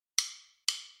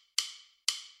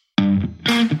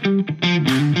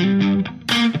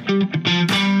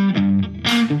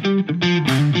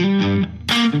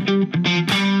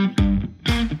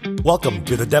Welcome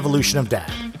to the Devolution of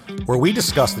Dad, where we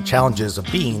discuss the challenges of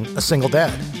being a single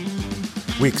dad.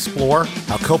 We explore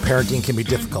how co-parenting can be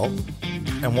difficult,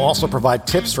 and we'll also provide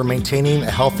tips for maintaining a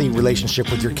healthy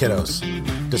relationship with your kiddos,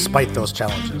 despite those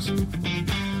challenges.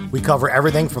 We cover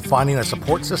everything from finding a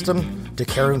support system to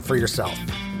caring for yourself,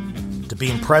 to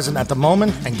being present at the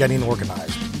moment and getting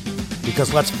organized.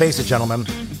 Because let's face it, gentlemen,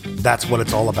 that's what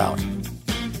it's all about.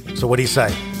 So what do you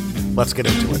say? Let's get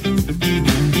into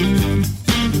it.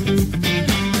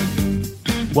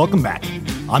 Welcome back.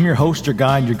 I'm your host, your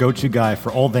guide, your go-to guy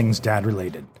for all things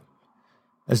dad-related.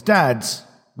 As dads,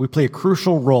 we play a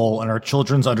crucial role in our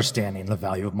children's understanding the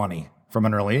value of money from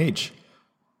an early age.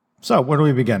 So, where do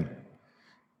we begin?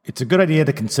 It's a good idea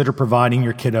to consider providing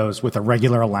your kiddos with a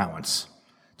regular allowance.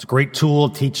 It's a great tool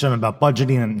to teach them about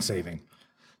budgeting and saving.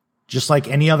 Just like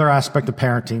any other aspect of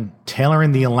parenting,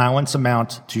 tailoring the allowance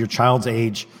amount to your child's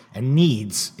age and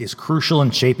needs is crucial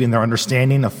in shaping their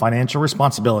understanding of financial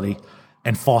responsibility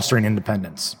and fostering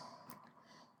independence.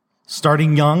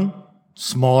 Starting young,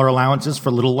 smaller allowances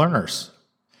for little learners.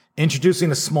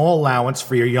 Introducing a small allowance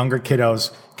for your younger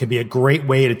kiddos can be a great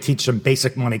way to teach them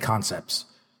basic money concepts.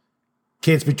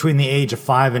 Kids between the age of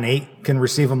 5 and 8 can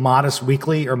receive a modest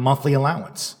weekly or monthly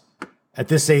allowance. At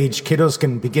this age, kiddos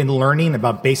can begin learning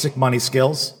about basic money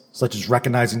skills, such as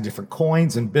recognizing different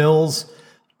coins and bills,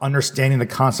 understanding the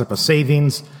concept of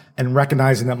savings, and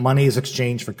recognizing that money is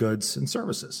exchanged for goods and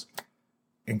services.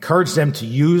 Encourage them to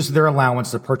use their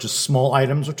allowance to purchase small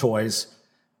items or toys,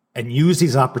 and use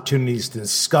these opportunities to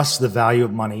discuss the value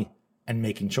of money and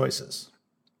making choices.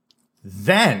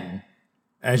 Then,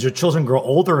 as your children grow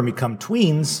older and become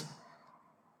tweens,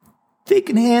 they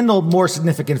can handle more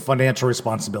significant financial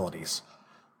responsibilities.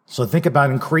 So think about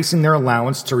increasing their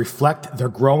allowance to reflect their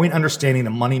growing understanding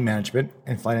of money management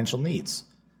and financial needs.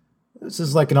 This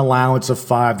is like an allowance of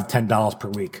 $5 to $10 per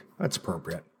week. That's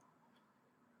appropriate.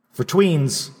 For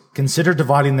tweens, consider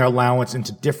dividing their allowance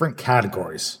into different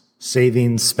categories: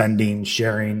 savings, spending,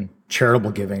 sharing,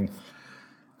 charitable giving.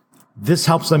 This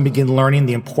helps them begin learning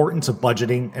the importance of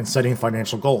budgeting and setting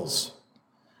financial goals.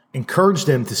 Encourage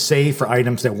them to save for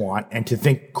items they want and to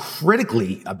think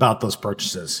critically about those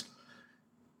purchases.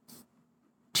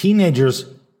 Teenagers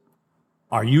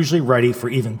are usually ready for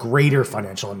even greater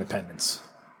financial independence.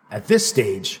 At this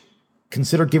stage,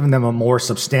 consider giving them a more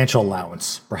substantial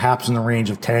allowance, perhaps in the range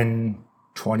of $10,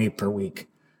 $20 per week.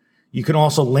 You can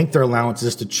also link their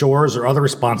allowances to chores or other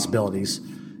responsibilities,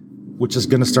 which is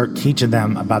going to start teaching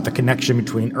them about the connection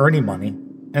between earning money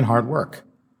and hard work.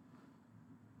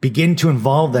 Begin to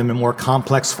involve them in more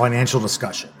complex financial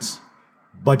discussions,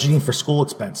 budgeting for school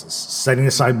expenses, setting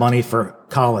aside money for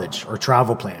college or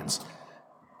travel plans,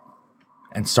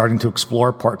 and starting to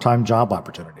explore part-time job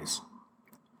opportunities.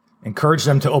 Encourage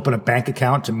them to open a bank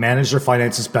account to manage their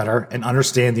finances better and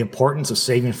understand the importance of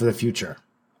saving for the future.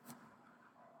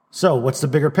 So, what's the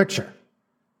bigger picture?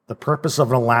 The purpose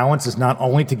of an allowance is not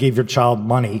only to give your child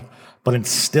money, but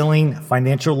instilling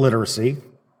financial literacy,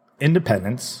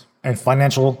 independence, and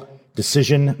financial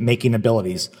decision-making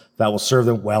abilities that will serve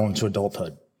them well into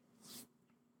adulthood.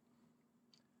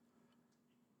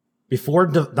 Before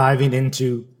diving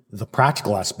into the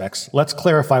practical aspects, let's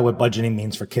clarify what budgeting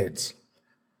means for kids.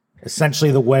 Essentially,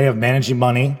 the way of managing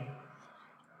money,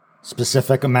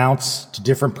 specific amounts to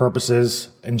different purposes,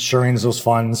 ensuring those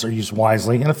funds are used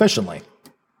wisely and efficiently.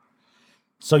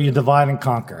 So you divide and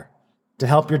conquer. To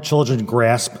help your children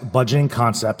grasp budgeting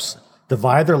concepts,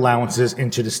 divide their allowances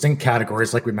into distinct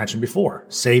categories like we mentioned before: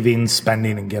 savings,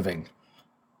 spending, and giving.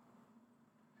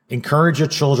 Encourage your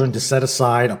children to set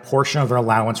aside a portion of their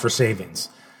allowance for savings.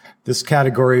 This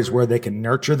category is where they can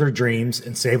nurture their dreams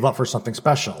and save up for something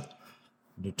special: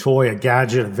 a new toy, a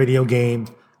gadget, a video game,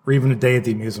 or even a day at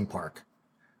the amusement park.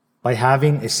 By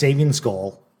having a savings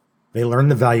goal, they learn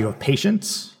the value of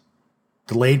patience,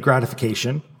 delayed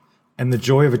gratification, and the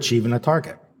joy of achieving a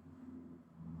target.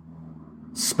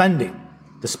 Spending.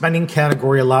 The spending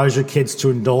category allows your kids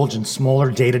to indulge in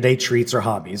smaller day-to-day treats or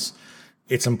hobbies.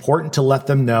 It's important to let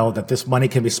them know that this money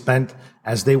can be spent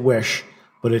as they wish,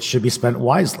 but it should be spent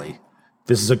wisely.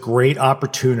 This is a great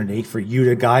opportunity for you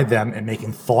to guide them in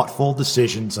making thoughtful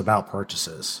decisions about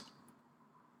purchases.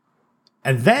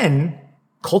 And then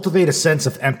cultivate a sense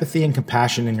of empathy and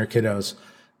compassion in your kiddos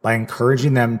by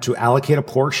encouraging them to allocate a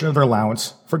portion of their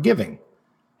allowance for giving,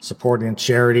 supporting a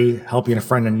charity, helping a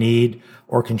friend in need,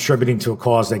 or contributing to a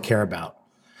cause they care about.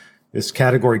 This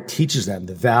category teaches them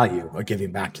the value of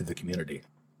giving back to the community.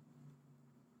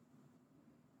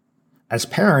 As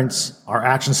parents, our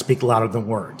actions speak louder than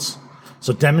words.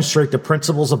 So demonstrate the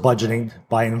principles of budgeting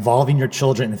by involving your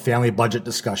children in family budget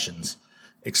discussions.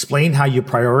 Explain how you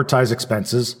prioritize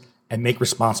expenses and make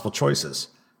responsible choices.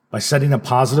 By setting a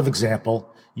positive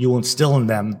example, you will instill in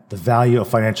them the value of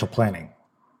financial planning.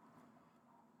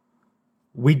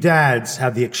 We dads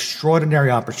have the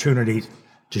extraordinary opportunity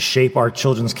to shape our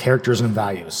children's characters and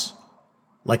values,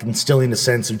 like instilling a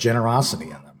sense of generosity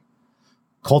in them.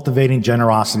 Cultivating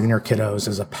generosity in our kiddos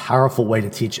is a powerful way to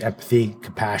teach empathy,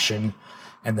 compassion,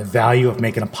 and the value of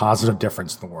making a positive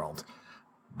difference in the world.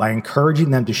 By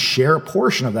encouraging them to share a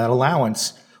portion of that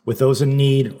allowance with those in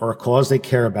need or a cause they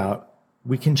care about,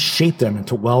 we can shape them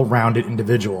into well-rounded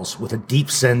individuals with a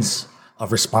deep sense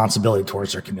of responsibility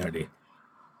towards their community.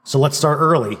 So let's start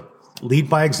early, lead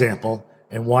by example,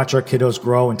 and watch our kiddos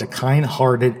grow into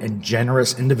kind-hearted and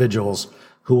generous individuals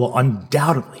who will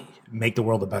undoubtedly make the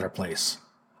world a better place.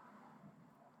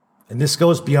 And this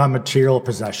goes beyond material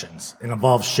possessions. It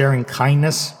involves sharing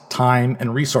kindness, time,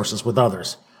 and resources with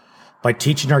others. By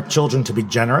teaching our children to be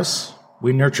generous,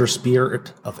 we nurture a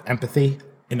spirit of empathy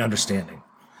and understanding.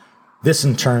 This,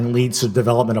 in turn, leads to the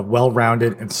development of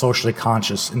well-rounded and socially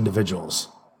conscious individuals.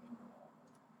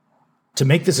 To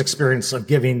make this experience of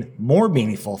giving more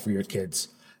meaningful for your kids,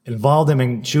 involve them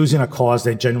in choosing a cause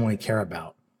they genuinely care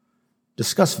about.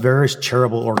 Discuss various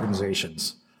charitable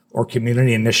organizations or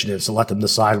community initiatives to let them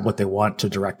decide what they want to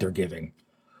direct their giving.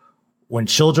 When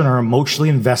children are emotionally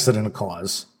invested in a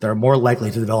cause, they're more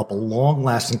likely to develop a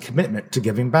long-lasting commitment to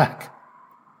giving back.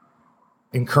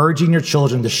 Encouraging your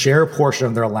children to share a portion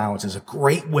of their allowance is a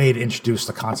great way to introduce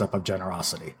the concept of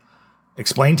generosity.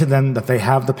 Explain to them that they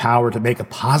have the power to make a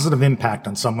positive impact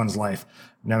on someone's life,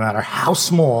 no matter how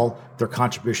small their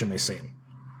contribution may seem.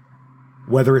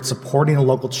 Whether it's supporting a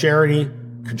local charity,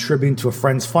 contributing to a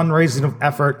friend's fundraising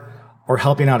effort, or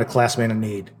helping out a classmate in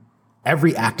need,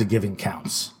 every act of giving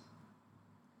counts.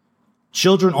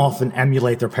 Children often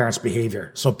emulate their parents'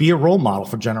 behavior, so be a role model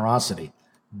for generosity.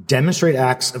 Demonstrate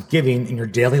acts of giving in your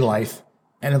daily life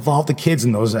and involve the kids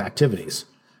in those activities.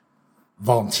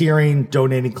 Volunteering,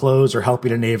 donating clothes, or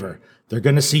helping a neighbor. They're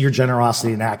going to see your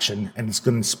generosity in action, and it's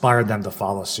going to inspire them to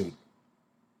follow suit.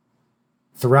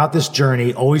 Throughout this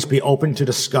journey, always be open to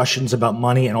discussions about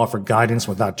money and offer guidance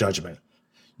without judgment.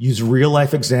 Use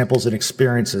real-life examples and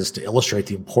experiences to illustrate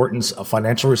the importance of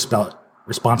financial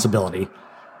responsibility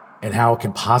and how it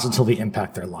can positively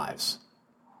impact their lives.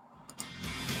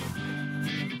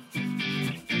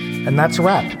 And that's a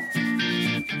wrap.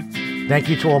 Thank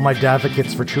you to all my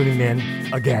dadvocates for tuning in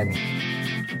again.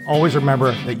 Always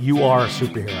remember that you are a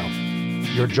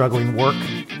superhero. You're juggling work,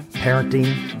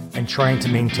 parenting, and trying to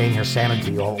maintain your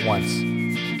sanity all at once.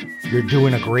 You're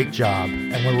doing a great job,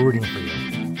 and we're rooting for you.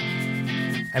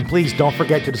 And please don't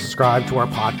forget to subscribe to our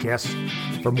podcast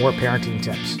for more parenting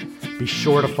tips. Be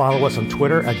sure to follow us on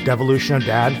Twitter at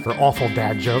DevolutionOfDad for awful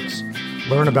dad jokes,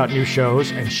 learn about new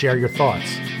shows, and share your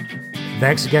thoughts.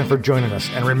 Thanks again for joining us,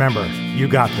 and remember, you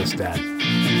got this, Dad.